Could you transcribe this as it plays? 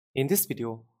In this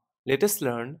video, let us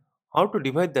learn how to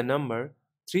divide the number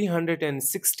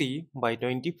 360 by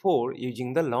 24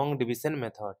 using the long division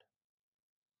method.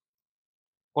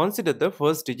 Consider the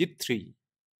first digit 3.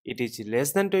 It is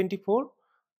less than 24,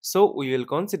 so we will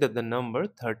consider the number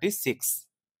 36.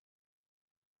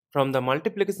 From the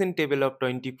multiplication table of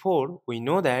 24, we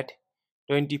know that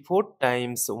 24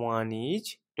 times 1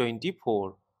 is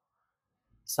 24.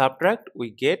 Subtract, we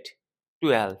get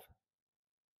 12.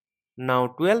 Now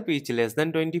 12 is less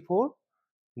than 24.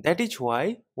 That is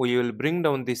why we will bring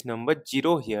down this number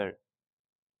 0 here.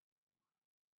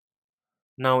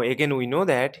 Now again we know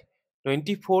that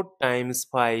 24 times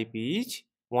 5 is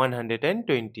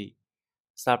 120.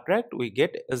 Subtract, we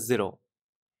get a 0.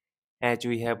 As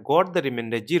we have got the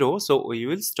remainder 0, so we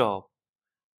will stop.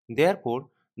 Therefore,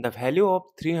 the value of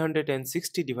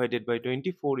 360 divided by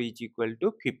 24 is equal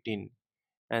to 15.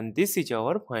 And this is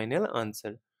our final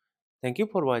answer. Thank you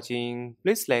for watching.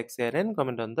 Please like, share and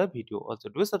comment on the video. Also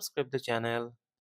do subscribe the channel.